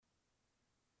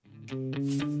Hi,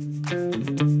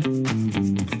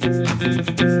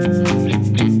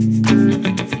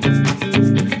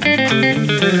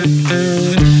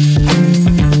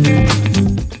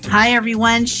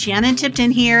 everyone. Shannon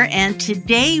Tipton here, and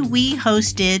today we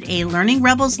hosted a Learning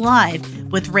Rebels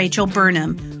Live with Rachel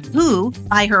Burnham, who,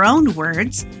 by her own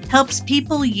words, helps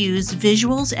people use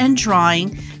visuals and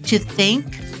drawing to think,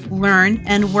 learn,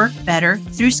 and work better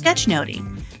through sketchnoting.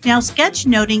 Now,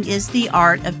 sketchnoting is the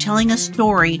art of telling a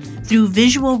story through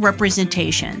visual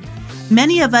representation.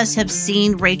 Many of us have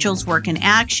seen Rachel's work in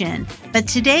action, but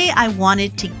today I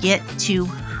wanted to get to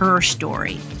her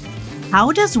story.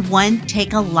 How does one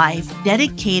take a life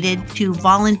dedicated to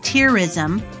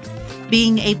volunteerism,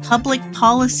 being a public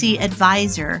policy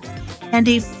advisor, and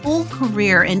a full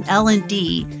career in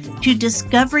L&D to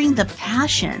discovering the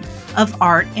passion of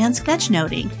art and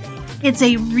sketchnoting? It's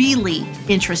a really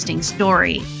interesting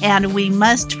story, and we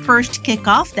must first kick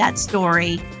off that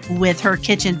story with her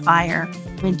kitchen fire.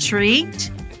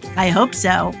 Intrigued? I hope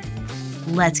so.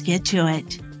 Let's get to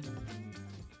it.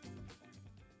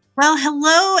 Well,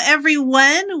 hello,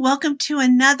 everyone. Welcome to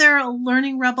another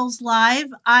Learning Rebels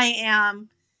Live. I am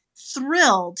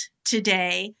thrilled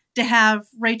today to have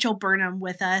Rachel Burnham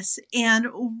with us. And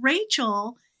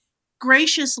Rachel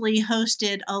graciously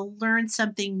hosted a Learn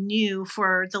Something New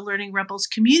for the Learning Rebels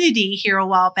community here a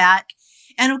while back.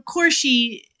 And of course,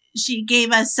 she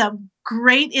gave us some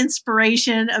great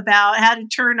inspiration about how to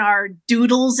turn our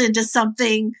doodles into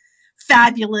something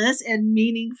fabulous and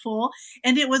meaningful.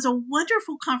 And it was a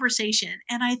wonderful conversation.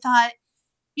 And I thought,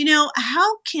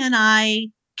 how can I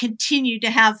continue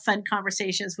to have fun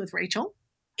conversations with Rachel?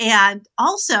 And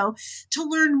also to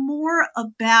learn more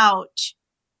about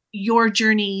your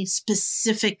journey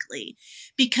specifically,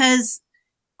 because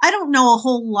I don't know a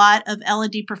whole lot of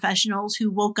L&D professionals who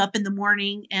woke up in the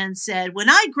morning and said, when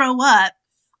I grow up,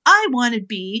 I want to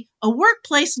be a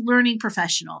workplace learning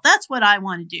professional. That's what I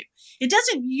want to do. It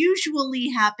doesn't usually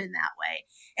happen that way.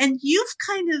 And you've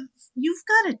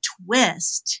got a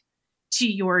twist to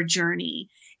your journey.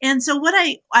 And so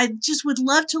I just would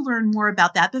love to learn more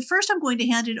about that. But first, I'm going to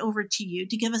hand it over to you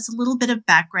to give us a little bit of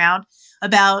background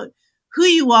about who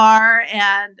you are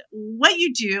and what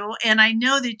you do. And I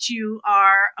know that you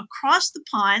are across the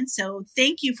pond, so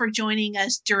thank you for joining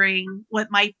us during what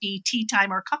might be tea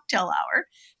time or cocktail hour,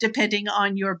 depending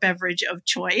on your beverage of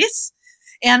choice.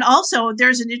 And also,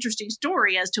 there's an interesting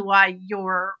story as to why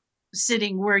you're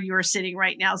sitting where you're sitting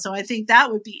right now. So I think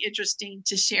that would be interesting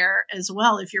to share as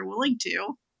well, if you're willing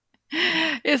to.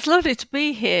 It's lovely to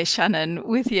be here, Shannon,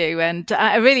 with you. And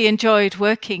I really enjoyed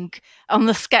working on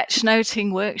the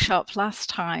sketchnoting workshop last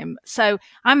time. So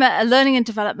I'm a learning and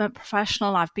development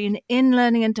professional. I've been in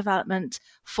learning and development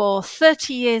for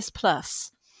 30 years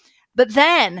plus. But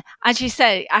then, as you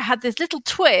say, I had this little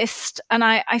twist and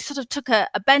I sort of took a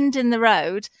bend in the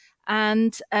road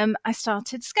and I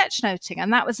started sketchnoting.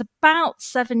 And that was about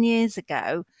 7 years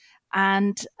ago.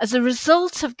 And as a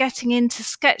result of getting into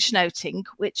sketchnoting,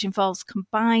 which involves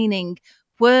combining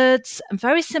words and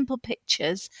very simple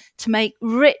pictures to make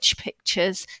rich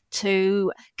pictures,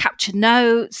 to capture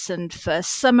notes and for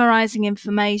summarizing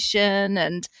information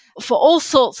and for all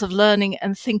sorts of learning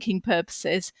and thinking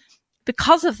purposes,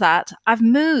 because of that, I've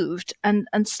moved and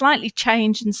slightly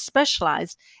changed and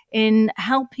specialized in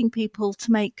helping people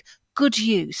to make good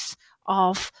use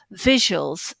of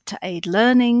visuals to aid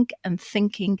learning and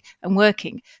thinking and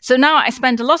working. So now I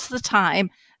spend a lot of the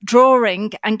time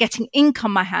drawing and getting ink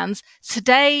on my hands.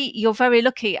 Today, you're very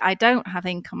lucky I don't have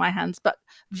ink on my hands, but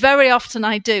very often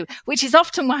I do, which is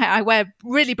often why I wear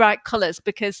really bright colours,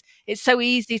 because it's so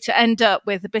easy to end up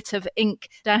with a bit of ink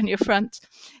down your front.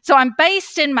 So I'm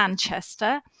based in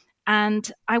Manchester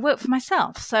and I work for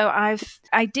myself. So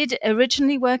I did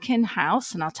originally work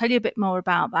in-house, and I'll tell you a bit more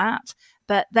about that.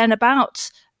 But then about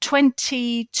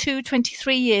 22,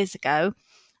 23 years ago,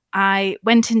 I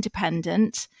went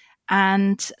independent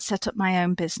and set up my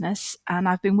own business. And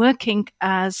I've been working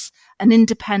as an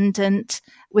independent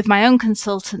with my own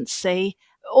consultancy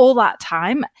all that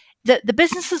time. The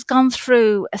business has gone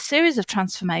through a series of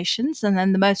transformations. And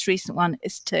then the most recent one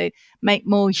is to make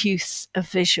more use of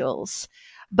visuals.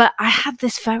 But I had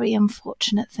this very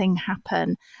unfortunate thing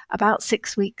happen about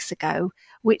 6 weeks ago,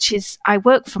 which is I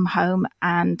work from home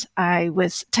and I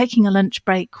was taking a lunch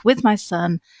break with my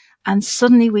son, and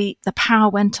suddenly the power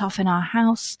went off in our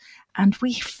house and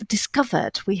we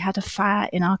discovered we had a fire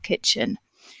in our kitchen.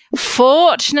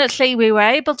 Fortunately, we were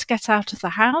able to get out of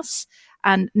the house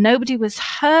and nobody was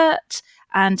hurt.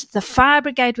 And the fire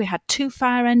brigade, we had 2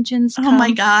 fire engines Oh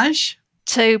my gosh.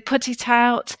 to put it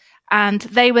out. And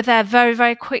they were there very,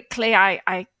 very quickly.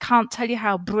 I can't tell you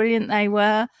how brilliant they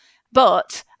were.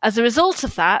 But as a result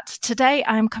of that, today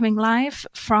I'm coming live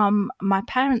from my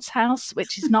parents' house,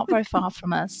 which is not very far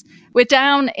from us. We're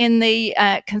down in the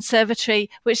conservatory,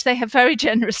 which they have very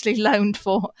generously loaned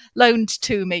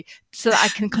to me so that I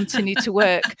can continue to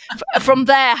work from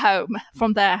their home.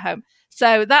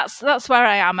 So that's where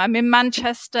I am. I'm in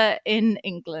Manchester in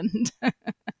England.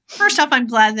 First off, I'm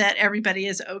glad that everybody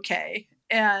is okay.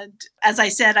 And as I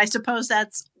said, I suppose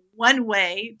that's one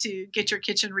way to get your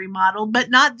kitchen remodeled, but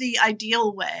not the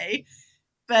ideal way.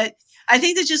 But I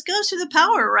think that just goes to the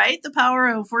power, right? The power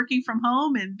of working from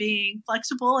home and being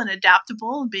flexible and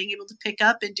adaptable and being able to pick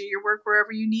up and do your work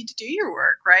wherever you need to do your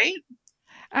work, right?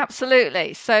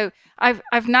 Absolutely. So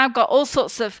I've now got all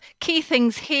sorts of key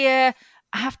things here.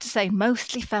 I have to say,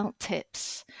 mostly felt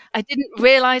tips. I didn't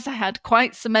realize I had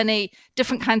quite so many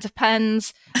different kinds of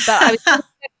pens, but I was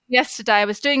yesterday. I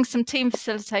was doing some team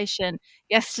facilitation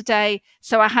yesterday,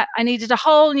 so I needed a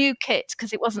whole new kit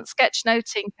because it wasn't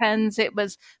sketchnoting pens; it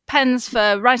was pens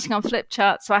for writing on flip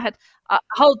charts. So I had a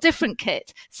whole different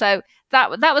kit. So that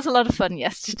was a lot of fun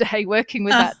yesterday working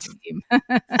with that team.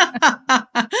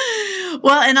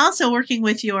 Well, and also working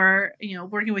with your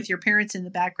parents in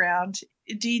the background.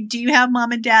 Do you have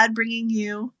mom and dad bringing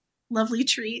you lovely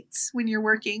treats when you're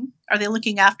working? Are they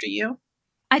looking after you?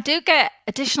 I do get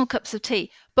additional cups of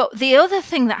tea. But the other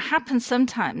thing that happens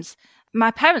sometimes,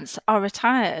 my parents are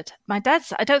retired. My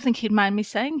dad's, I don't think he'd mind me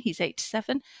saying, he's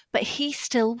 87, but he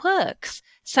still works.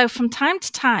 So from time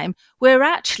to time, we're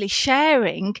actually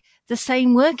sharing the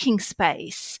same working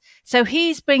space. So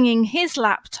he's bringing his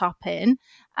laptop in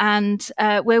and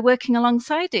we're working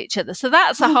alongside each other. So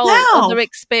that's a whole other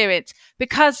experience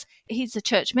because he's a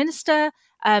church minister.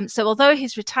 So although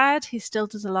he's retired, he still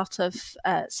does a lot of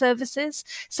services.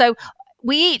 So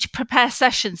we each prepare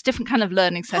sessions, different kind of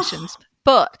learning sessions,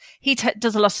 but he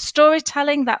does a lot of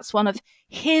storytelling. That's one of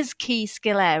his key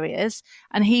skill areas.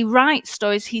 And he writes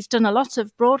stories. He's done a lot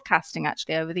of broadcasting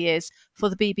actually over the years for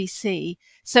the BBC.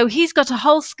 So he's got a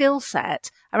whole skill set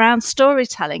around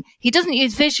storytelling. He doesn't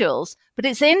use visuals, but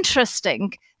it's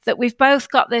interesting that we've both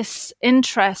got this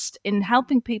interest in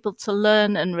helping people to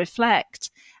learn and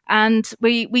reflect. And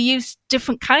we use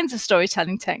different kinds of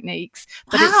storytelling techniques,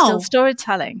 but It's still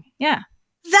storytelling. Yeah.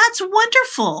 That's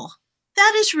wonderful.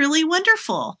 That is really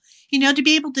wonderful. To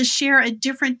be able to share a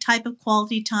different type of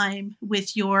quality time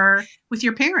with your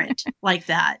parent like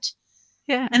that.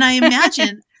 Yeah. And I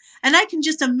imagine, and I can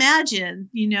just imagine,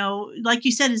 like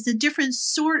you said, it's a different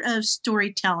sort of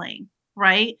storytelling,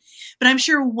 right? But I'm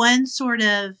sure one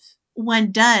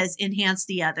does enhance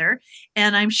the other.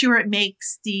 And I'm sure it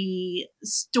makes the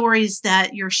stories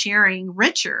that you're sharing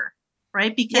richer,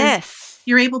 right? Because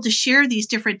you're able to share these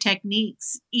different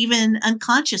techniques, even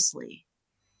unconsciously.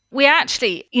 We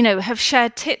actually, have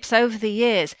shared tips over the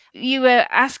years. You were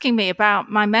asking me about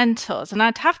my mentors, and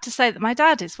I'd have to say that my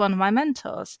dad is one of my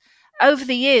mentors. Over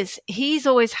the years, he's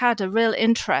always had a real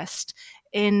interest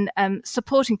in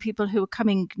supporting people who are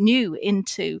coming new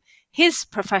into his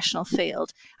professional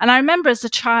field. And I remember as a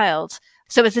child,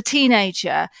 so as a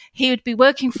teenager, he would be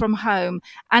working from home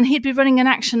and he'd be running an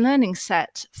action learning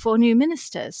set for new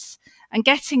ministers and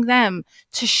getting them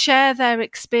to share their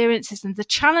experiences and the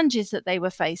challenges that they were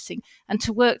facing and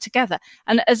to work together.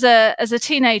 And as a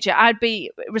teenager, I'd be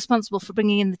responsible for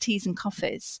bringing in the teas and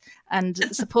coffees and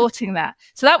supporting that.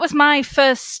 So that was my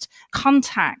first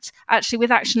contact actually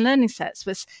with action learning sets,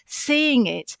 was seeing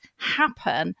it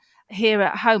happen here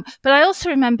at home. But I also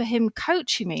remember him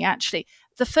coaching me actually.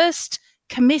 The first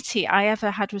committee I ever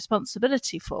had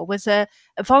responsibility for was a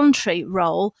voluntary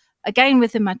role, again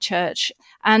within my church.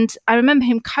 And I remember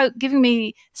him giving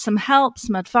me some help,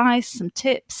 some advice, some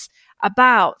tips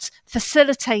about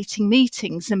facilitating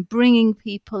meetings and bringing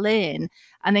people in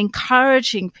and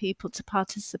encouraging people to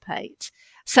participate.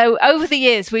 So over the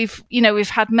years, we've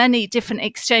had many different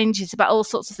exchanges about all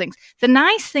sorts of things. The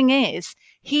nice thing is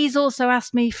he's also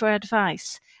asked me for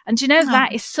advice. And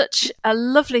that is such a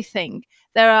lovely thing.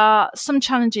 There are some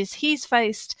challenges he's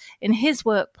faced in his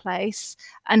workplace,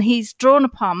 and he's drawn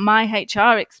upon my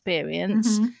HR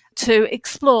experience to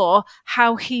explore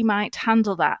how he might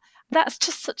handle that. That's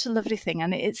just such a lovely thing.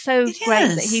 And it's so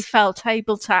great that he felt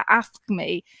able to ask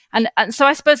me. And so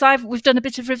I suppose we've done a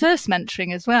bit of reverse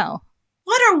mentoring as well.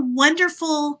 What a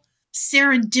wonderful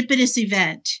serendipitous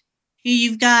event.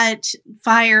 You've got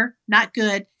fire, not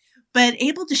good, but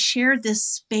able to share this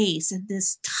space and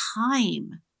this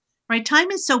time, right?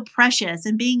 Time is so precious,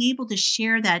 and being able to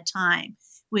share that time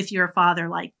with your father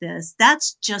like this,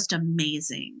 that's just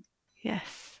amazing.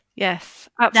 Yes,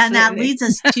 absolutely. That leads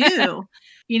us to,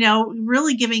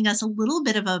 really giving us a little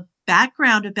bit of a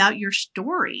background about your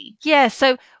story. Yeah,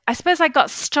 so I suppose I got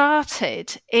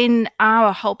started in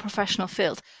our whole professional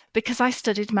field because I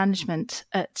studied management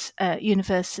at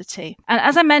university. And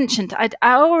as I mentioned, I'd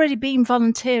already been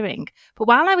volunteering. But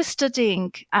while I was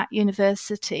studying at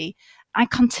university, I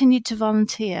continued to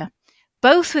volunteer,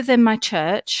 both within my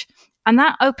church, and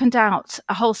that opened out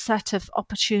a whole set of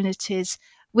opportunities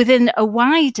within a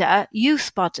wider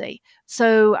youth body.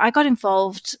 So I got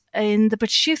involved in the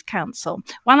British Youth Council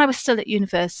while I was still at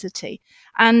university.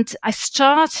 And I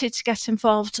started to get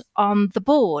involved on the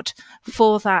board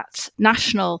for that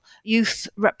national youth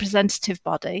representative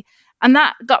body. And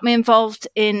that got me involved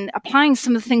in applying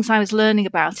some of the things I was learning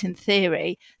about in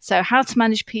theory. So how to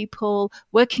manage people,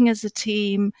 working as a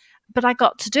team. But I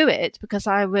got to do it because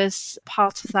I was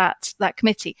part of that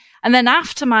committee. And then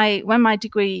after I'd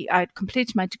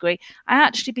completed my degree, I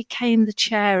actually became the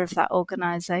chair of that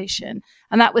organisation.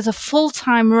 And that was a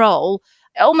full-time role,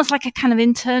 almost like a kind of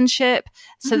internship.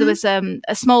 So there was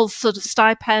a small sort of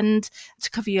stipend to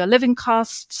cover your living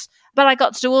costs. But I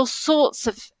got to do all sorts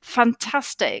of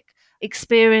fantastic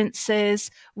experiences,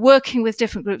 working with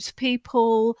different groups of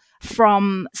people,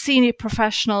 from senior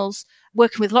professionals,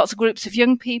 working with lots of groups of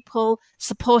young people,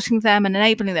 supporting them and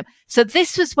enabling them. So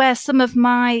this was where some of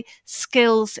my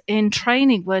skills in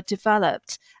training were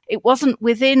developed. It wasn't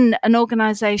within an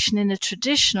organisation in a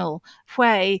traditional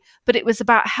way, but it was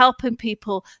about helping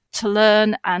people to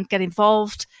learn and get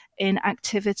involved in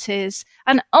activities,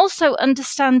 and also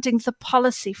understanding the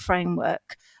policy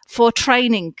framework for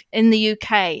training in the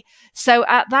UK. So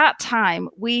at that time,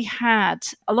 we had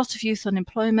a lot of youth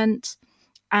unemployment,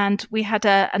 and we had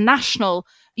a national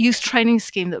youth training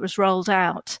scheme that was rolled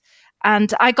out.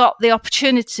 And I got the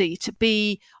opportunity to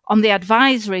be on the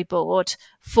advisory board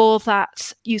for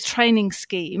that youth training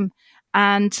scheme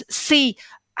and see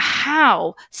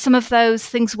how some of those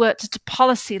things worked at a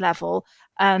policy level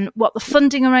and what the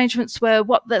funding arrangements were,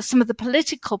 some of the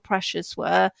political pressures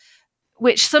were,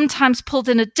 which sometimes pulled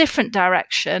in a different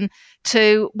direction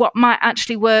to what might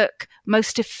actually work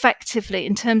most effectively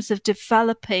in terms of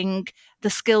developing the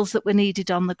skills that were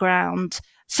needed on the ground.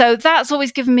 So that's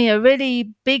always given me a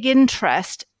really big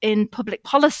interest in public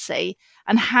policy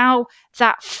and how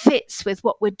that fits with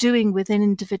what we're doing within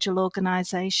individual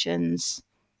organisations.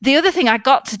 The other thing I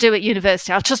got to do at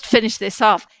university, I'll just finish this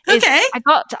off, is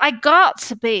I got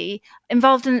to be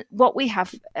involved in what we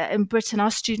have in Britain, our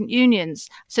student unions.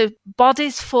 So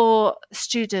bodies for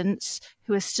students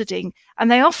who are studying,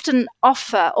 and they often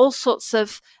offer all sorts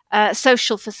of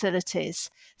social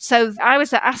facilities. So I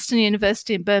was at Aston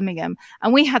University in Birmingham,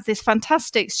 and we had this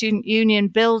fantastic student union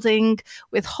building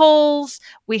with halls.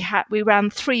 We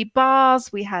ran 3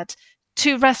 bars. We had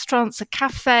 2 restaurants, a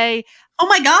cafe. Oh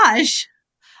my gosh.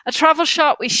 A travel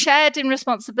shop. We shared in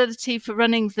responsibility for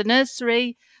running the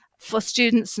nursery for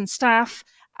students and staff.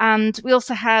 And we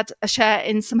also had a share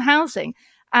in some housing.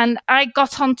 And I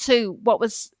got onto what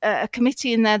was a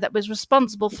committee in there that was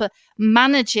responsible for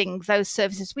managing those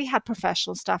services. We had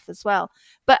professional staff as well.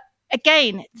 But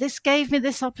again, this gave me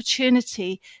this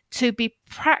opportunity to be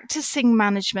practicing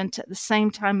management at the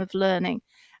same time of learning.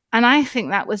 And I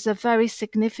think that was a very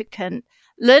significant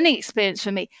learning experience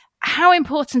for me. How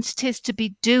important it is to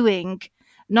be doing,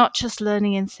 not just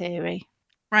learning in theory.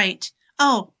 Right.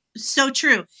 Oh, so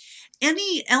true.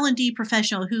 Any L&D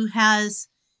professional who has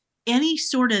any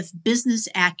sort of business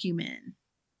acumen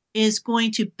is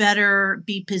going to better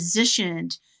be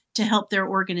positioned to help their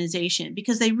organization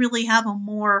because they really have a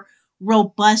more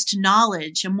robust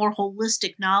knowledge, a more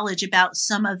holistic knowledge about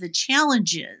some of the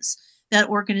challenges that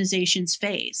organizations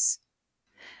face.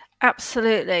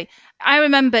 Absolutely. I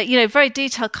remember, very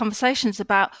detailed conversations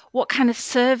about what kind of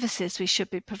services we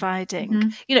should be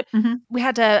providing. We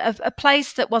had a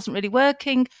place that wasn't really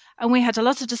working, and we had a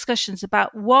lot of discussions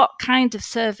about what kind of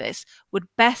service would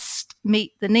best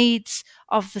meet the needs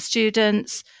of the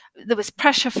students. There was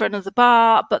pressure for another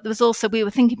bar, but there was also, we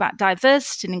were thinking about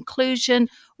diversity and inclusion.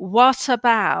 What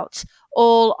about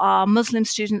all our Muslim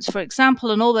students, for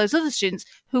example, and all those other students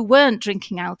who weren't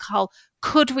drinking alcohol?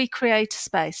 Could we create a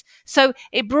space? So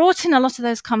it brought in a lot of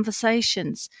those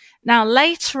conversations. Now,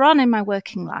 later on in my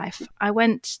working life, I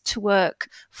went to work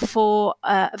for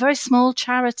a very small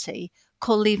charity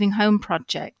called Leaving Home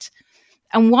Project.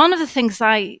 And one of the things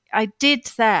I did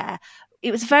there,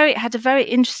 it had a very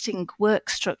interesting work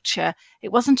structure.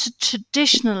 It wasn't a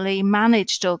traditionally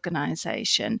managed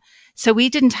organisation. So we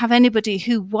didn't have anybody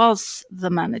who was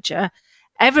the manager.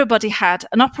 Everybody had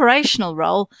an operational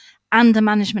role and a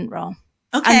management role.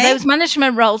 Okay. And those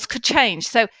management roles could change.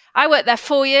 So I worked there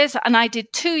 4 years, and I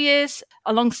did 2 years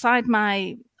alongside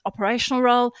my operational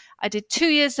role. I did 2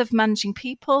 years of managing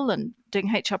people and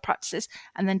doing HR practices,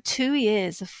 and then 2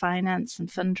 years of finance and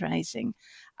fundraising.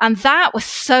 And that was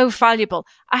so valuable.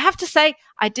 I have to say,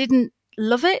 I didn't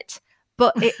love it,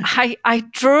 but I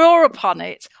draw upon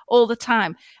it all the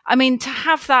time. I mean, to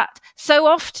have that so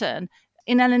often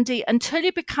in L&D, until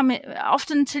you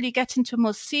get into a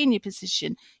more senior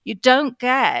position, you don't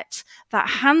get that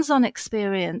hands-on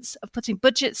experience of putting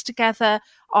budgets together,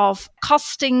 of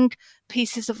costing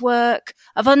pieces of work,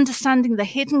 of understanding the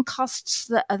hidden costs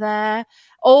that are there,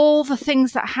 all the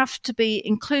things that have to be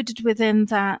included within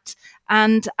that.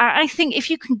 And I think if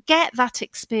you can get that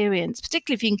experience,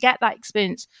 particularly if you can get that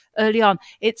experience early on,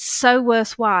 it's so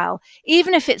worthwhile.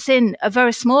 Even if it's in a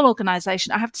very small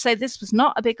organization, I have to say this was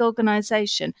not a big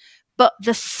organization, but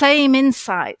the same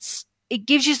insights. It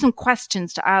gives you some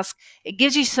questions to ask. It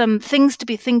gives you some things to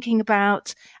be thinking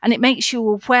about, and it makes you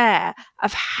aware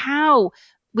of how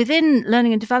within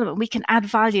learning and development we can add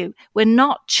value. We're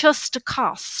not just a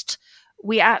cost.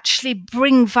 We actually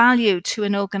bring value to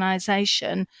an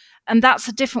organization. And that's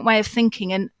a different way of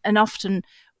thinking. And often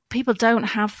people don't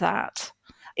have that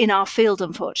in our field,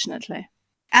 unfortunately.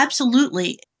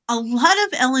 Absolutely. A lot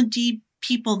of L&D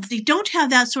people, they don't have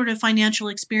that sort of financial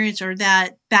experience or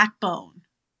that backbone,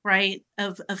 right,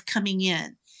 of coming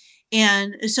in.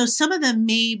 And so some of them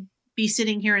may be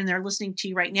sitting here and they're listening to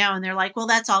you right now and they're like, well,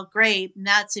 that's all great. And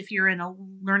that's if you're in a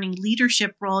learning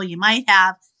leadership role, you might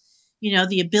have,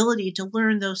 the ability to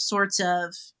learn those sorts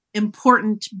of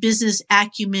important business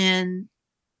acumen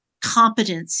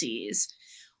competencies.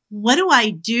 What do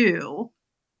I do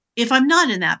if I'm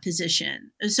not in that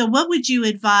position? So what would you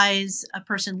advise a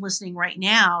person listening right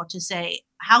now to say,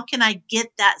 how can I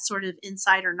get that sort of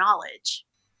insider knowledge?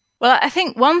 Well, I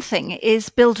think one thing is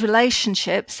build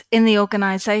relationships in the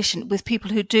organization with people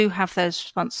who do have those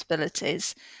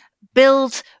responsibilities.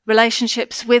 Build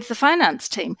relationships with the finance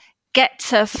team. Get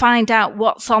to find out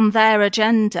what's on their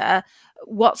agenda,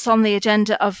 what's on the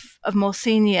agenda of more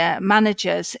senior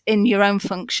managers in your own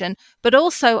function, but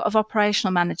also of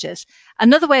operational managers.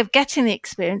 Another way of getting the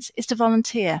experience is to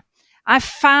volunteer. I've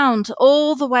found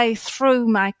all the way through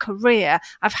my career,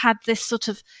 I've had this sort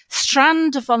of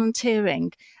strand of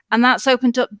volunteering, and that's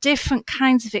opened up different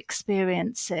kinds of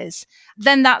experiences.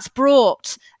 Then that's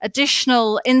brought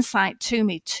additional insight to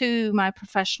me, to my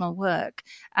professional work.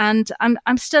 And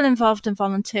I'm still involved in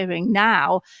volunteering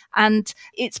now. And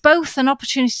it's both an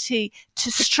opportunity to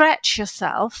stretch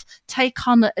yourself, take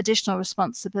on additional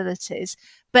responsibilities,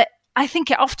 but I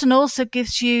think it often also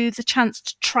gives you the chance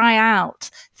to try out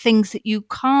things that you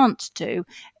can't do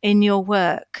in your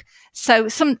work. So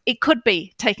it could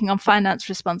be taking on finance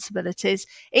responsibilities.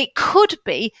 It could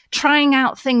be trying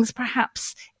out things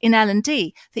perhaps in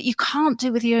L&D that you can't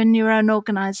do in your own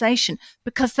organization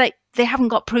because they haven't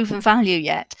got proven value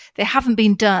yet. They haven't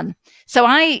been done. So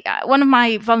one of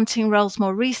my volunteering roles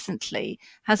more recently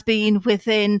has been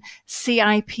within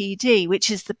CIPD, which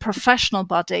is the professional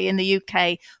body in the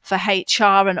UK for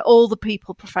HR and all the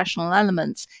people professional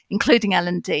elements, including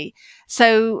L&D.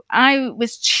 So I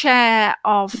was chair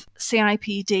of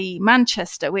CIPD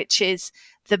Manchester, which is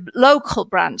the local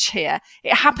branch here.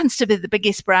 It happens to be the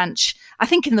biggest branch, I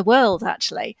think, in the world,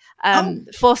 actually,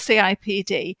 for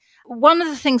CIPD. One of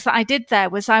the things that I did there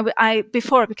was I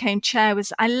before I became chair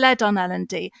was I led on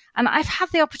L&D, and I've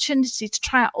had the opportunity to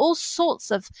try out all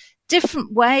sorts of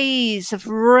different ways of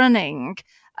running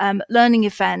learning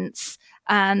events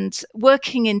and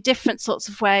working in different sorts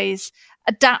of ways,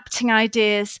 adapting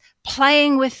ideas,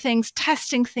 playing with things,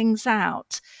 testing things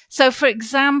out. So, for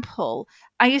example,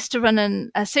 I used to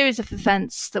run a series of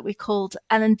events that we called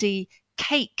L&D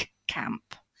Cake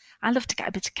Camp. I love to get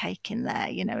a bit of cake in there,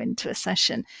 into a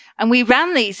session. And we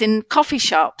ran these in coffee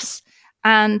shops.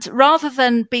 And rather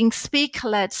than being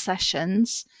speaker-led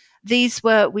sessions,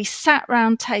 we sat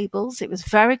round tables. It was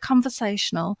very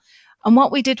conversational. And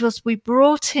what we did was we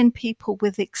brought in people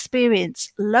with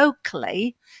experience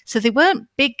locally. So they weren't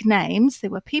big names. They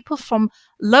were people from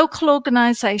local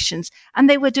organizations, and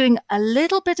they were doing a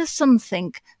little bit of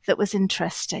something that was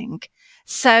interesting.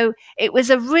 So it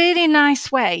was a really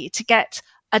nice way to get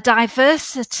a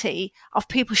diversity of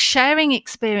people sharing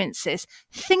experiences,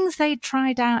 things they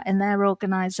tried out in their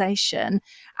organization,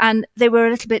 and they were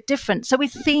a little bit different. So we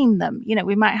themed them.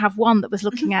 We might have one that was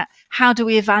looking at how do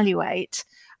we evaluate,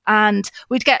 and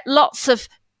we'd get lots of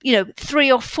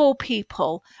 3 or 4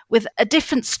 people with a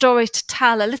different story to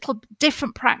tell, a little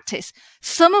different practice,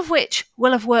 some of which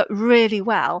will have worked really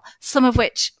well, some of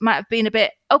which might have been a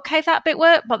bit, okay, that bit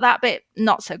worked, but that bit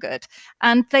not so good.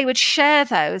 And they would share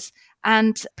those,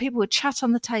 and people would chat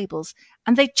on the tables,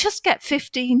 and they'd just get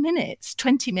 15 minutes,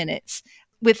 20 minutes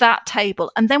with that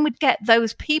table. And then we'd get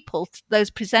those people, those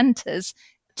presenters,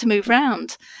 to move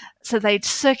round. So they'd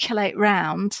circulate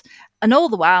round. And all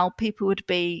the while, people would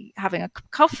be having a cup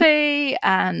of coffee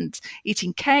and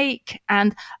eating cake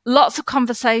and lots of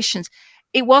conversations.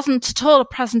 It wasn't at all a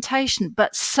presentation,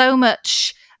 but so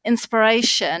much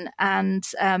inspiration and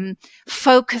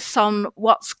focus on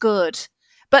what's good.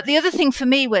 But the other thing for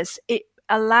me was it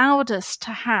allowed us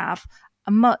to have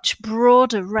a much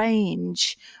broader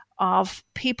range of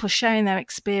people sharing their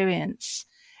experience.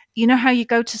 You know how you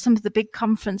go to some of the big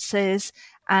conferences,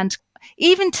 and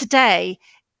even today,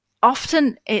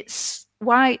 often it's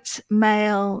white,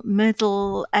 male,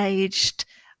 middle-aged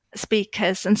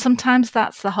speakers, and sometimes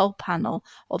that's the whole panel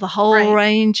or the whole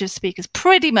range of speakers,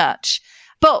 pretty much.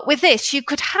 But with this, you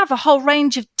could have a whole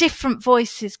range of different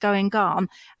voices going on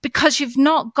because you've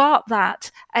not got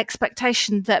that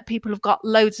expectation that people have got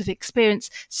loads of experience.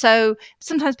 So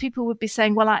sometimes people would be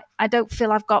saying, well, I don't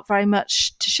feel I've got very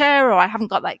much to share, or I haven't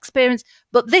got that experience.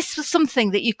 But this was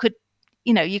something that you could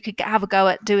have a go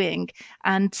at doing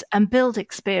and build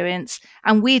experience,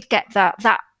 and we'd get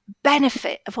that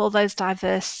benefit of all those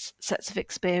diverse sets of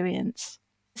experience.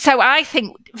 So I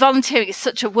think volunteering is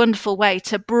such a wonderful way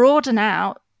to broaden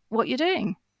out what you're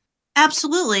doing.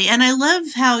 Absolutely. And I love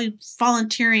how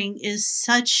volunteering is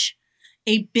such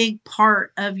a big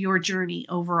part of your journey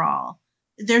overall.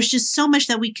 There's just so much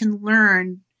that we can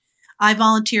learn. I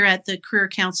volunteer at the Career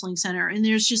Counseling Center, and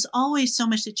there's just always so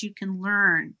much that you can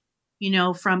learn,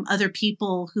 from other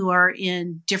people who are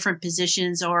in different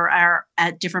positions or are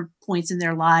at different points in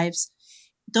their lives.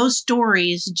 Those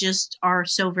stories just are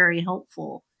so very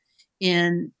helpful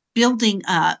in building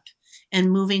up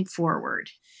and moving forward.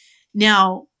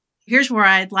 Now, here's where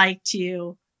I'd like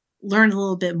to learn a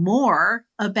little bit more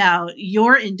about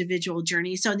your individual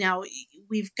journey. So now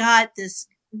we've got this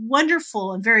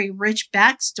wonderful and very rich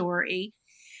backstory.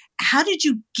 How did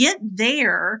you get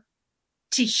there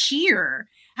to here?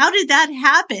 How did that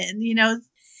happen?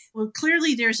 Well,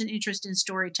 clearly there's an interest in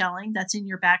storytelling that's in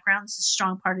your background. It's a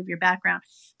strong part of your background.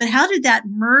 But how did that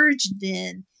merge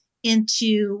then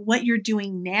into what you're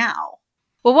doing now?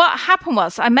 Well, what happened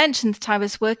was I mentioned that I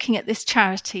was working at this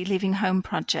charity, Leaving Home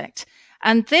Project.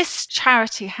 And this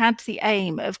charity had the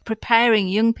aim of preparing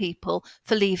young people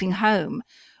for leaving home.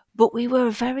 But we were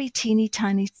a very teeny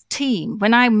tiny team.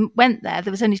 When I went there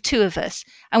was only 2 of us,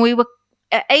 and we were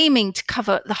aiming to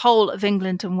cover the whole of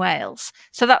England and Wales.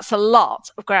 So that's a lot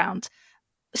of ground.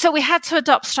 So we had to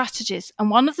adopt strategies. And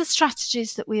one of the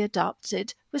strategies that we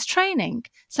adopted was training.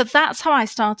 So that's how I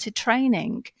started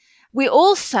training. We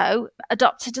also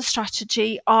adopted a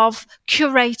strategy of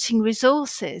curating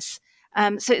resources.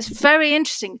 So it's very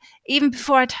interesting. Even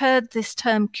before I'd heard this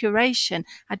term curation,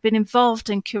 I'd been involved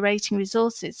in curating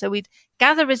resources. So we'd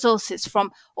gather resources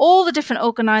from all the different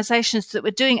organisations that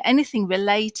were doing anything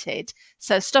related.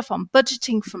 So stuff on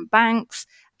budgeting from banks,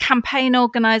 campaign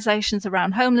organisations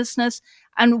around homelessness.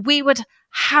 And we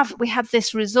had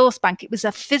this resource bank. It was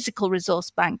a physical resource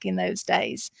bank in those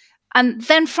days. And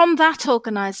then from that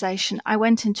organisation, I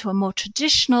went into a more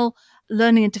traditional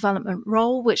learning and development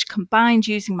role, which combined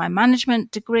using my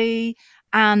management degree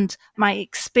and my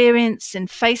experience in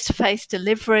face-to-face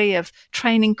delivery of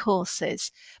training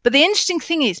courses. But the interesting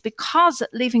thing is, because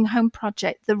at Leaving Home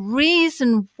Project, the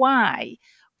reason why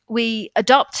we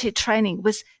adopted training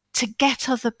was to get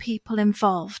other people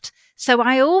involved. So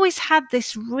I always had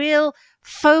this real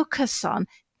focus on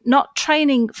not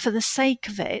training for the sake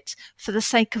of it, for the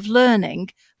sake of learning,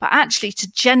 but actually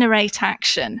to generate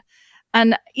action.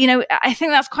 And, I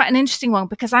think that's quite an interesting one,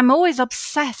 because I'm always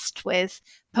obsessed with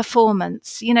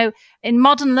performance. In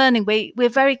modern learning, we're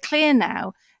very clear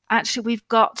now. Actually, we've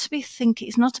got to be thinking,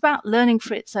 it's not about learning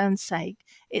for its own sake.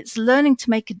 It's learning to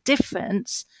make a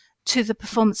difference to the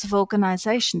performance of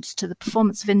organizations, to the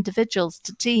performance of individuals,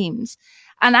 to teams.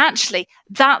 And actually,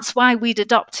 that's why we'd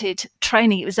adopted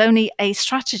training. It was only a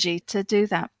strategy to do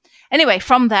that. Anyway,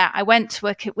 from there, I went to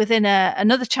work within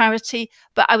another charity,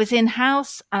 but I was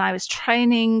in-house and I was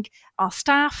training our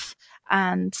staff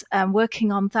and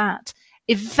working on that.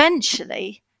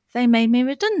 Eventually, they made me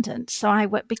redundant, so I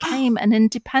became an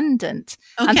independent.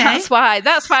 Okay. And that's why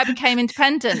I became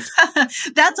independent.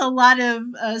 That's a lot of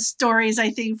stories, I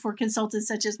think, for consultants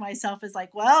such as myself, is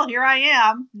like, well, here I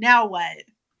am. Now what?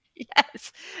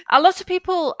 Yes. A lot of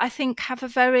people, I think, have a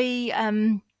very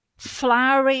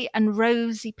flowery and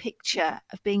rosy picture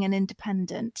of being an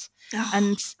independent. Oh.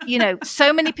 And,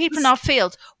 so many people in our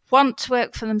field want to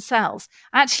work for themselves.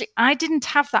 Actually, I didn't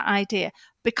have that idea,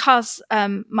 because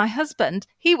my husband,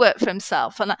 he worked for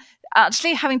himself. And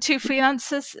actually having two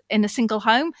freelancers in a single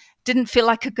home didn't feel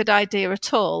like a good idea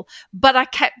at all. But I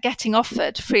kept getting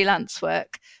offered freelance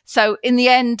work. So in the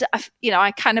end,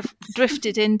 I kind of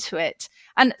drifted into it.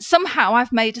 And somehow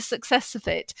I've made a success of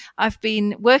it. I've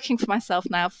been working for myself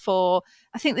now for,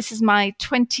 I think this is my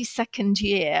 22nd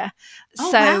year.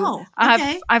 Oh, so wow.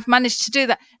 Okay. I've managed to do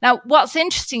that. Now, what's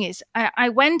interesting is I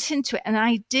went into it and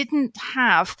I didn't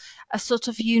have a sort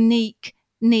of unique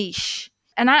niche.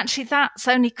 And actually, that's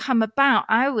only come about,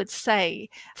 I would say,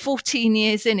 14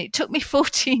 years in. It took me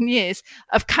 14 years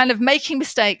of kind of making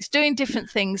mistakes, doing different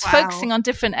things, Wow. focusing on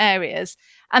different areas.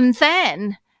 And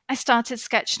then I started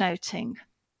sketchnoting.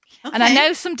 Okay. And I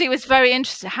know somebody was very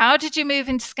interested. How did you move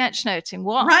into sketchnoting?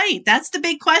 What? Right. That's the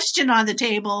big question on the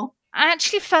table. I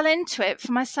actually fell into it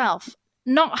for myself,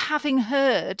 not having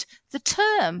heard the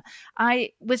term.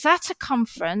 I was at a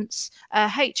conference, a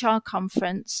HR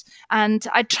conference, and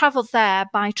I travelled there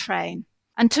by train.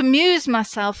 And to amuse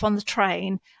myself on the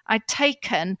train, I'd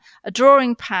taken a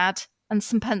drawing pad and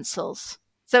some pencils.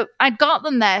 So I'd got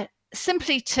them there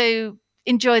simply to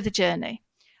enjoy the journey.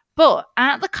 But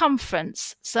at the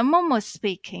conference, someone was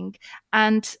speaking,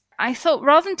 and I thought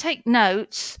rather than take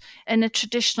notes in a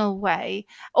traditional way,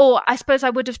 or I suppose I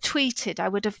would have tweeted, I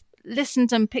would have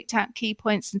listened and picked out key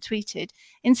points and tweeted.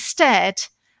 Instead,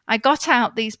 I got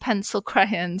out these pencil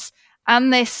crayons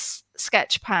and this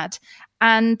sketch pad.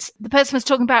 And the person was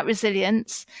talking about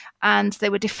resilience, and they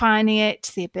were defining it,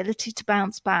 the ability to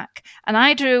bounce back. And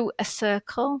I drew a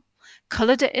circle,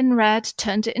 coloured it in red,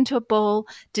 turned it into a ball,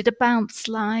 did a bounce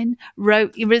line,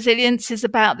 wrote resilience is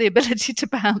about the ability to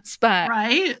bounce back.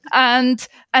 Right. And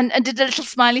did a little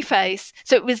smiley face.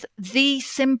 So it was the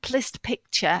simplest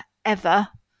picture ever.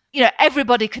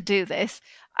 Everybody could do this.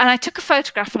 And I took a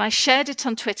photograph and I shared it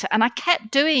on Twitter, and I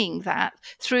kept doing that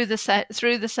through the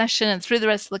session and through the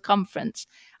rest of the conference.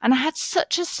 And I had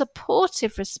such a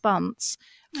supportive response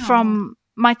from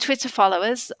my Twitter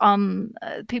followers, on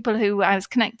people who I was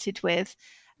connected with,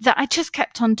 that I just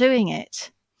kept on doing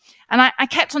it. And I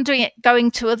kept on doing it,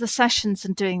 going to other sessions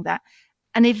and doing that.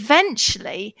 And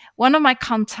eventually, one of my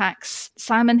contacts,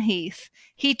 Simon Heath,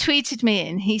 he tweeted me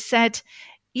in. He said,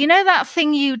 "You know that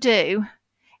thing you do?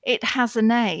 It has a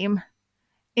name.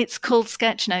 It's called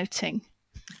sketchnoting."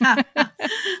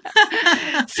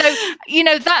 So,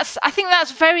 I think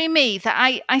that's very me,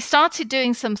 that I started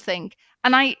doing something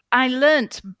and I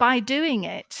learnt by doing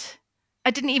it.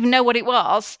 I didn't even know what it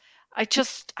was. I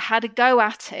just had a go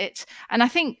at it. And I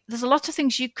think there's a lot of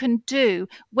things you can do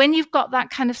when you've got that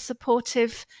kind of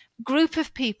supportive group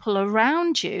of people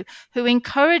around you who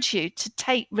encourage you to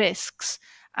take risks.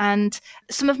 And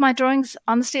some of my drawings,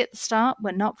 honestly, at the start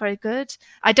were not very good.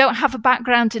 I don't have a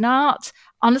background in art.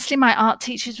 Honestly, my art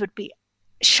teachers would be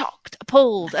shocked,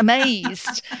 appalled,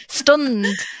 amazed, stunned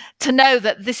to know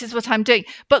that this is what I'm doing.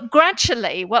 But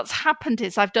gradually, what's happened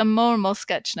is I've done more and more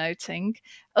sketchnoting.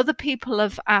 Other people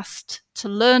have asked to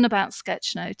learn about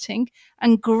sketchnoting,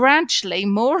 and gradually,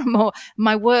 more and more,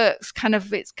 my work's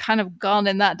it's kind of gone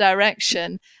in that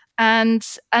direction. And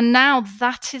now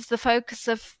that is the focus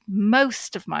of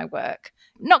most of my work.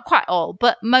 Not quite all,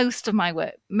 but most of my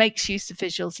work makes use of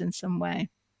visuals in some way.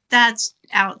 That's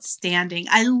outstanding.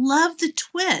 I love the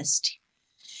twist.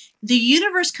 The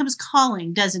universe comes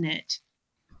calling, doesn't it?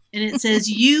 And it says,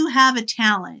 you have a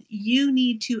talent. You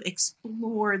need to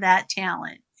explore that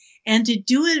talent. And to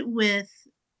do it with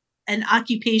an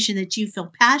occupation that you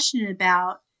feel passionate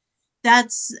about,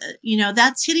 that's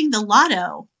hitting the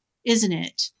lotto, isn't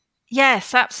it?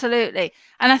 Yes, absolutely.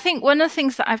 And I think one of the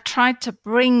things that I've tried to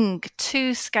bring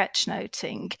to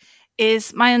sketchnoting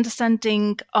is my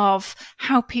understanding of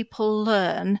how people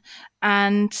learn,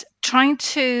 and trying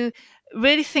to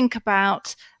really think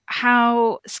about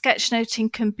how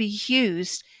sketchnoting can be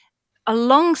used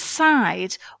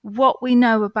alongside what we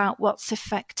know about what's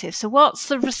effective. So what's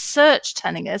the research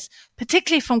telling us,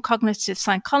 particularly from cognitive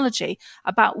psychology,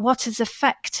 about what is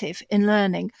effective in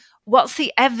learning? What's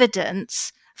the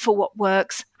evidence for what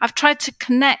works? I've tried to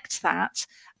connect that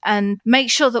and make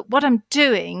sure that what I'm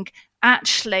doing,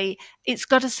 actually, it's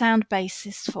got a sound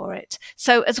basis for it.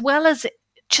 So as well as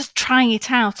just trying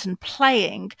it out and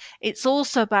playing, it's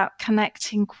also about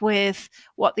connecting with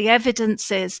what the evidence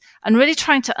is and really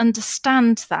trying to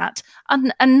understand that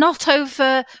and not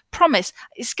over promise.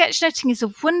 Sketchnoting is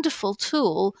a wonderful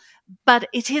tool, but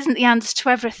it isn't the answer to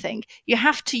everything. You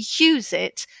have to use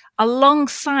it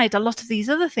alongside a lot of these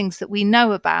other things that we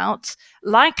know about,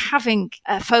 like having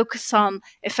a focus on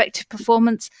effective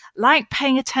performance, like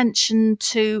paying attention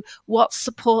to what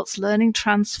supports learning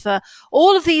transfer,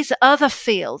 all of these other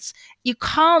fields. You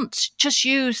can't just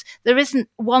there isn't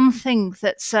one thing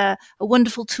that's a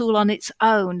wonderful tool on its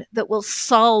own that will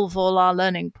solve all our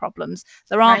learning problems.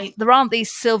 There aren't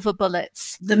these silver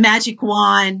bullets. The magic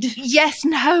wand. Yes,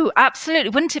 no, absolutely.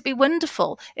 Wouldn't it be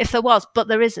wonderful if there was? But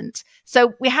there isn't.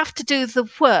 So we have to do the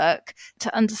work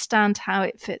to understand how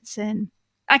it fits in.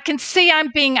 I can see I'm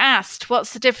being asked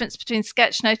what's the difference between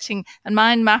sketchnoting and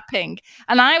mind mapping.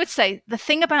 And I would say the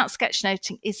thing about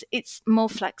sketchnoting is it's more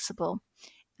flexible.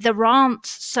 There aren't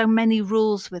so many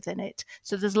rules within it.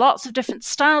 So there's lots of different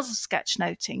styles of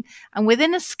sketchnoting. And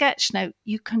within a sketchnote,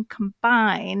 you can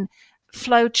combine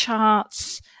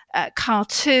flowcharts,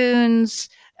 cartoons,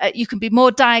 you can be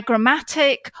more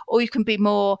diagrammatic, or you can be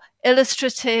more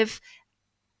illustrative.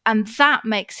 And that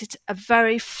makes it a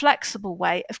very flexible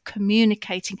way of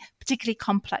communicating particularly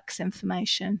complex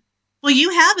information. Well, you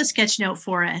have a sketch note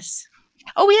for us.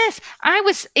 Oh, yes. I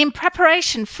was in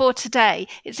preparation for today.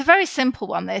 It's a very simple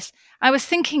one, this. I was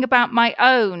thinking about my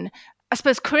own, I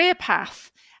suppose, career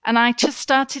path, and I just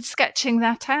started sketching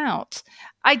that out.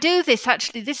 I do this,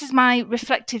 actually. This is my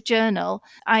reflective journal.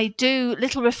 I do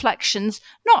little reflections,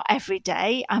 not every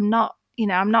day.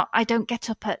 I don't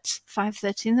get up at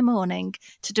 5:30 in the morning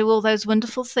to do all those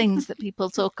wonderful things that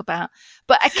people talk about.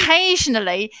 But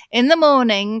occasionally in the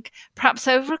morning, perhaps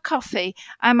over a coffee,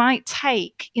 I might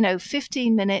take,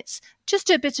 15 minutes, just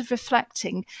do a bit of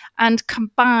reflecting and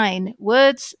combine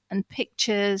words and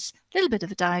pictures, a little bit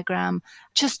of a diagram,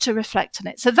 just to reflect on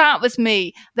it. So that was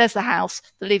me. There's the house,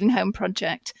 the Leaving Home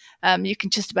project. You can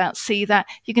just about see that.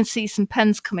 You can see some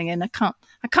pens coming in. I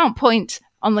can't point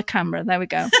on the camera. There we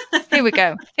go. Here we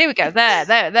go.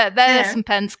 There's some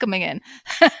pens coming in.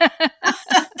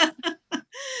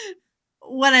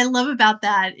 What I love about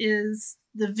that is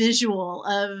the visual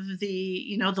of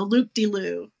the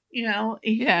loop-de-loo,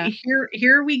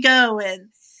 here we go. And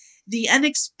the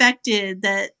unexpected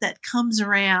that comes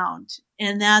around.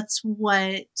 And that's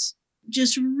what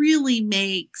just really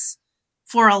makes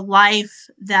for a life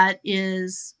that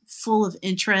is full of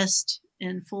interest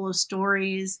and full of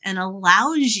stories, and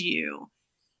allows you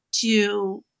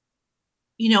to,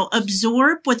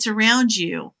 absorb what's around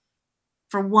you,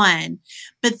 for one,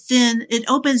 but then it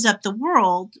opens up the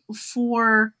world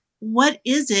for what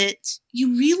is it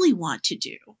you really want to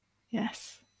do.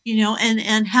 Yes.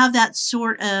 And have that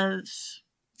sort of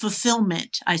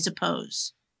fulfillment, I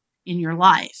suppose, in your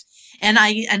life. And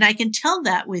I can tell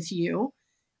that with you.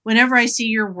 Whenever I see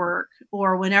your work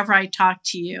or whenever I talk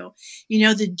to you,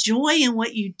 the joy in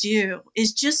what you do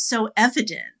is just so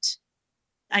evident.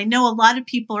 I know a lot of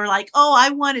people are like, oh, I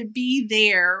want to be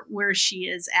there where she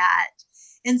is at.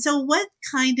 And so what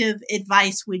kind of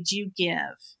advice would you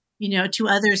give, to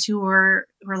others who are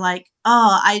like,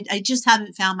 oh, I just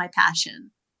haven't found my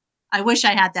passion. I wish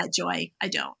I had that joy. I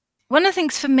don't. One of the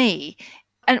things for me,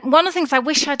 and one of the things I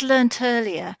wish I'd learned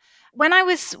earlier, when I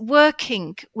was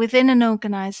working within an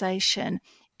organisation,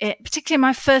 particularly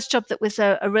my first job that was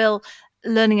a real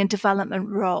learning and development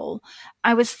role,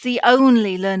 I was the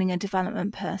only learning and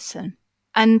development person.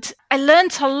 And I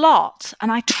learnt a lot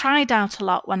and I tried out a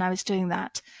lot when I was doing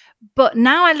that. But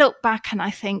now I look back and I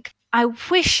think, I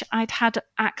wish I'd had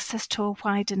access to a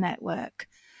wider network.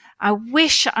 I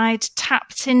wish I'd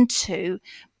tapped into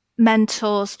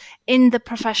mentors in the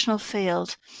professional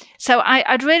field. So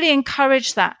I'd really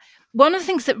encourage that. One of the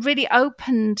things that really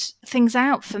opened things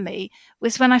out for me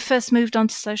was when I first moved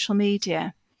onto social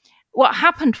media. What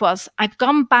happened was I'd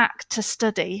gone back to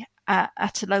study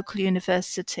at a local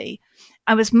university.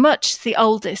 I was much the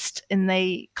oldest in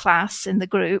the class, in the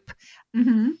group.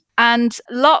 Mm-hmm. And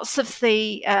lots of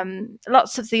the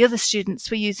other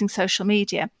students were using social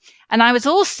media. And I was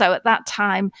also at that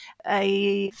time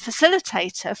a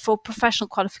facilitator for professional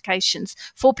qualifications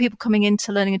for people coming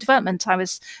into learning and development. I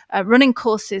was running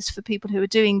courses for people who were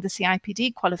doing the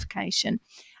CIPD qualification.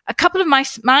 A couple of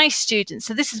my students,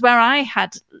 so this is where I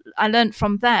learned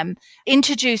from them,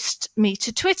 introduced me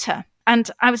to Twitter.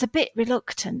 And I was a bit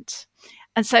reluctant.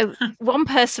 And so one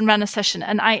person ran a session,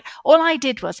 and all I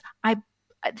did was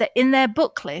in their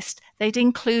book list, they'd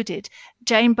included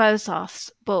Jane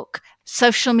Bozarth's book,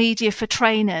 Social Media for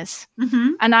Trainers.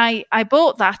 Mm-hmm. And I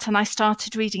bought that and I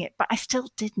started reading it, but I still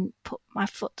didn't put my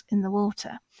foot in the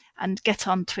water and get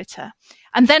on Twitter.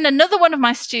 And then another one of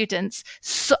my students,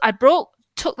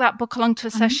 took that book along to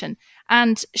a session,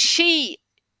 and she,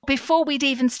 before we'd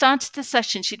even started the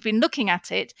session, she'd been looking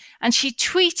at it and she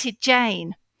tweeted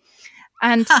Jane.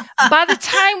 And by the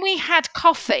time we had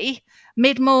coffee,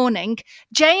 mid-morning,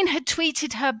 Jane had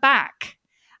tweeted her back.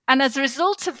 And as a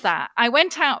result of that, I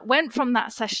went from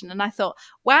that session and I thought,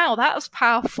 wow, that was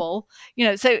powerful.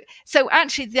 So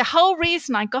actually the whole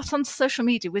reason I got onto social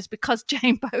media was because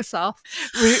Jane Bosoff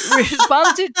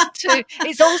responded to,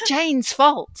 it's all Jane's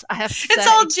fault, I have to say. It's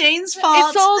all Jane's fault.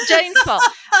 It's all Jane's fault.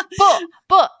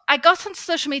 But I got onto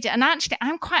social media, and actually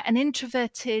I'm quite an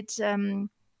introverted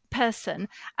person,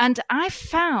 and I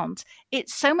found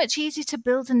it's so much easier to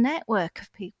build a network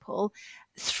of people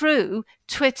through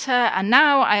Twitter, and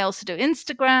now I also do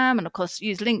Instagram, and of course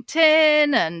use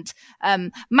LinkedIn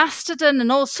and Mastodon and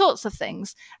all sorts of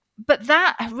things. But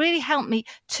that really helped me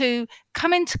to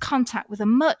come into contact with a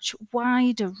much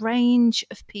wider range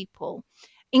of people,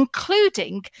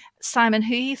 including Simon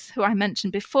Heath, who I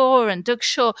mentioned before, and Doug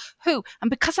Shaw, and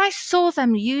because I saw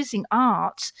them using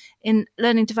art in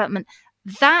learning development,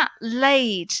 that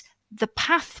laid the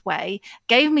pathway,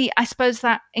 gave me, I suppose,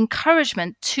 that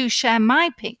encouragement to share my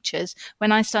pictures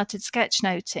when I started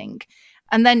sketchnoting.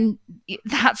 And then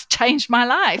that's changed my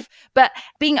life. But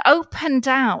being opened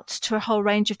out to a whole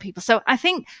range of people. So I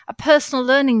think a personal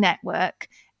learning network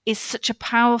is such a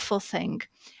powerful thing.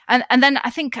 And then I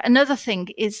think another thing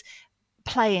is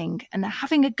playing and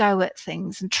having a go at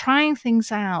things and trying things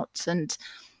out and,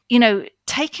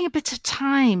 taking a bit of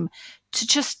time to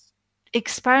just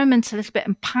experiment a little bit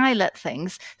and pilot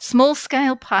things, small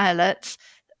scale pilots,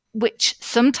 which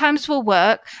sometimes will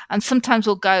work and sometimes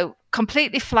will go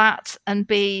completely flat and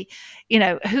be,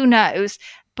 who knows,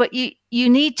 but you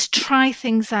need to try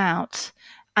things out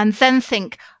and then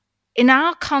think, in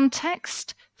our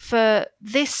context for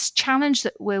this challenge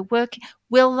that we're working,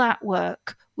 will that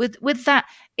work? With that,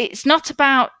 it's not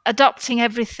about adopting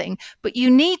everything, but you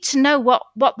need to know what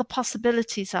the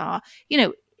possibilities are.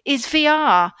 Is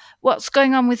VR? What's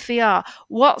going on with VR?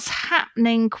 What's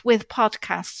happening with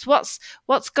podcasts?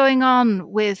 What's going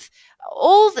on with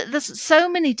there's so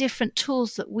many different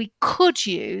tools that we could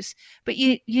use, but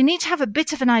you need to have a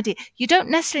bit of an idea. You don't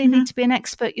necessarily need to be an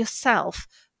expert yourself,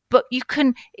 but you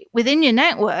can, within your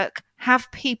network,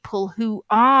 have people who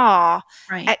are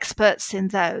experts in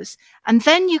those. And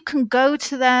then you can go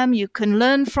to them, you can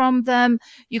learn from them,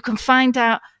 you can find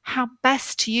out how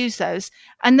best to use those.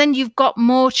 And then you've got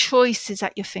more choices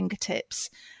at your fingertips.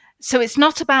 So it's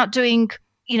not about doing,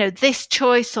 this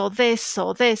choice or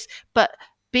this, but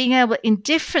being able in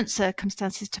different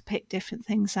circumstances to pick different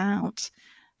things out.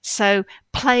 So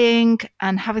playing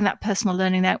and having that personal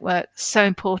learning network, so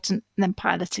important, and then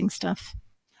piloting stuff.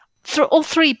 Through all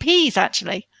 3 Ps,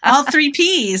 actually. All 3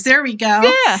 Ps. There we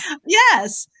go. Yeah.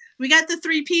 Yes. We got the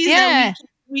 3 Ps that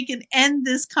we can end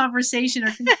this conversation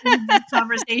or conclude this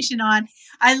conversation on.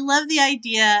 I love the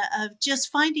idea of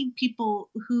just finding people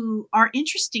who are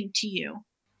interesting to you,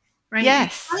 right?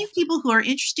 Yes. Find people who are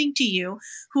interesting to you,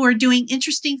 who are doing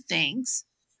interesting things.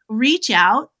 Reach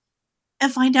out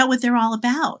and find out what they're all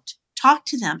about. Talk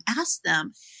to them. Ask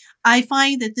them. I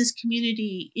find that this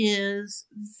community is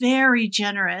very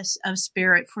generous of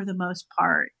spirit for the most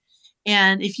part.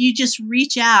 And if you just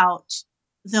reach out,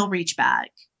 they'll reach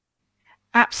back.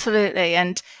 Absolutely.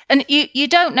 And you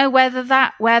don't know where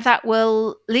that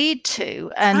will lead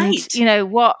to, and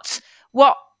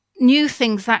what new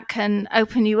things that can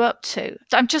open you up to.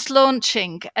 I'm just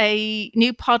launching a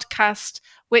new podcast,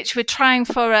 which we're trying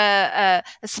for a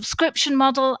subscription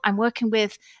model. I'm working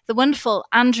with the wonderful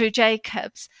Andrew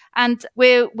Jacobs, and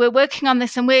we're working on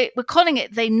this, and we're calling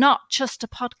it the Not Just a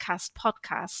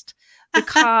Podcast,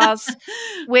 because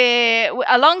we're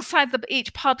alongside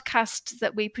each podcast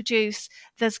that we produce,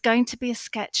 there's going to be a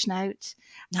sketch note.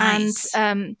 Nice.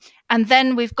 And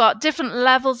then we've got different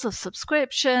levels of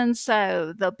subscription.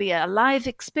 So there'll be a live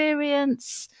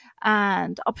experience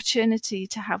and opportunity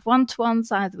to have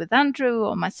one-to-ones either with Andrew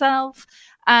or myself.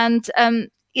 And,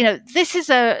 this is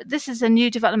a new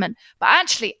development. But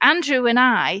actually, Andrew and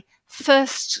I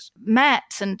first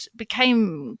met and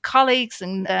became colleagues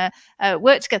and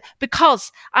worked together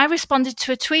because I responded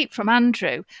to a tweet from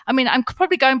Andrew. I mean, I'm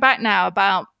probably going back now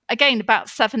about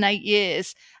 7-8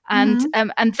 years.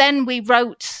 And then we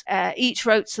each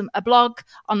wrote a blog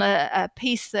on a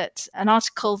piece an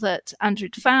article that Andrew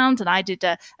had found, and I did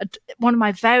one of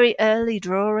my very early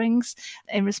drawings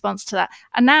in response to that.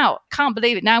 And now, can't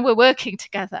believe it, now we're working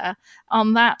together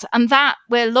on that, and that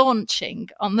we're launching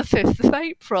on the 5th of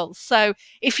April. So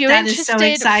if you're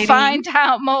interested, find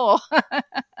out more.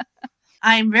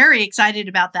 I'm very excited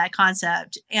about that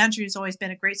concept. Andrew's always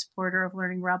been a great supporter of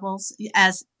Learning Rebels,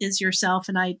 as is yourself,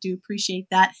 and I do appreciate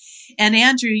that. And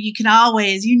Andrew, you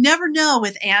never know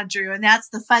with Andrew, and that's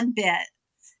the fun bit.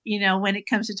 when it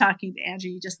comes to talking to Andrew,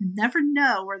 you just never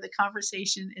know where the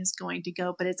conversation is going to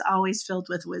go, but it's always filled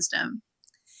with wisdom.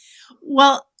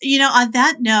 Well, on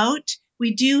that note,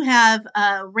 we do have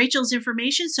Rachel's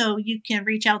information, so you can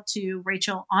reach out to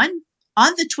Rachel on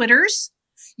the Twitters.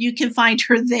 You can find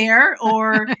her there,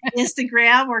 or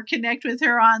Instagram, or connect with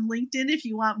her on LinkedIn if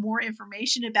you want more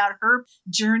information about her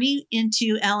journey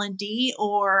into L&D,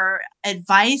 or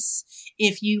advice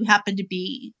if you happen to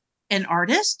be an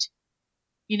artist,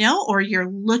 or you're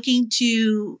looking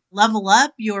to level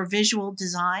up your visual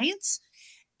designs.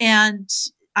 And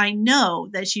I know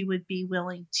that she would be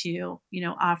willing to,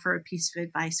 offer a piece of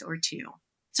advice or two.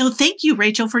 So thank you,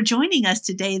 Rachel, for joining us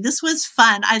today. This was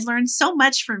fun. I learned so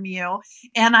much from you,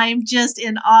 and I'm just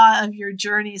in awe of your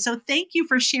journey. So thank you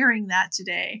for sharing that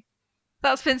today.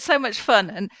 That's been so much fun.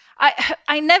 And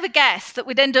I never guessed that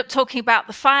we'd end up talking about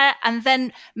the fire and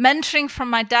then mentoring from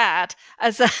my dad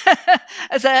as a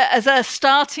as a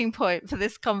starting point for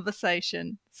this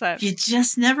conversation. So you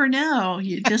just never know.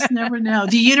 You just never know.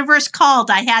 The universe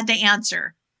called. I had to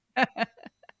answer.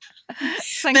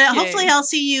 Thank you. Hopefully I'll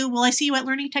see you. Will I see you at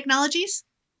Learning Technologies?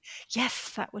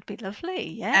 Yes, that would be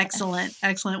lovely. Yeah. Excellent.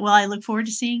 Excellent. Well, I look forward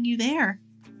to seeing you there.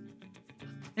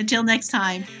 Until next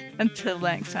time. Until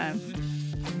next time.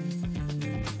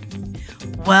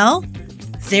 Well,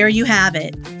 there you have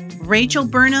it. Rachel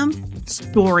Burnham,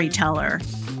 storyteller.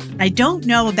 I don't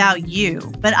know about you,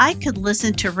 but I could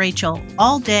listen to Rachel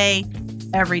all day,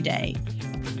 every day.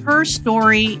 Her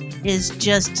story is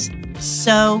just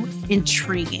so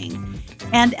intriguing.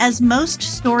 And as most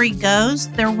story goes,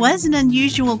 there was an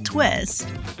unusual twist.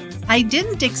 I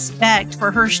didn't expect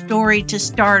for her story to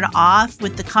start off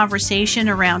with the conversation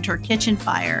around her kitchen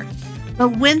fire.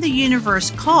 But when the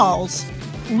universe calls,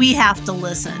 we have to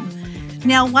listen.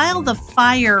 Now, while the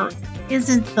fire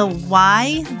isn't the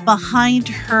why behind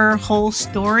her whole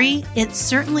story, it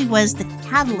certainly was the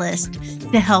catalyst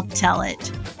to help tell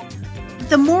it.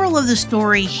 The moral of the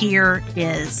story here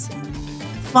is: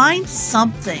 find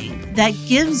something that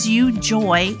gives you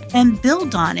joy and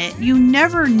build on it. You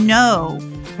never know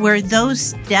where those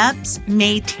steps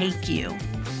may take you.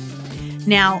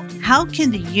 Now, how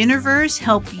can the universe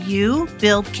help you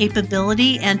build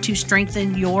capability and to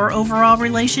strengthen your overall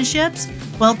relationships?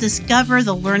 Well, discover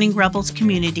the Learning Rebels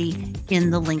community in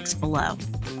the links below.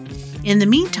 In the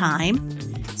meantime,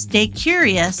 stay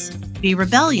curious, be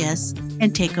rebellious,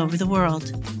 and take over the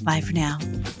world. Bye for now.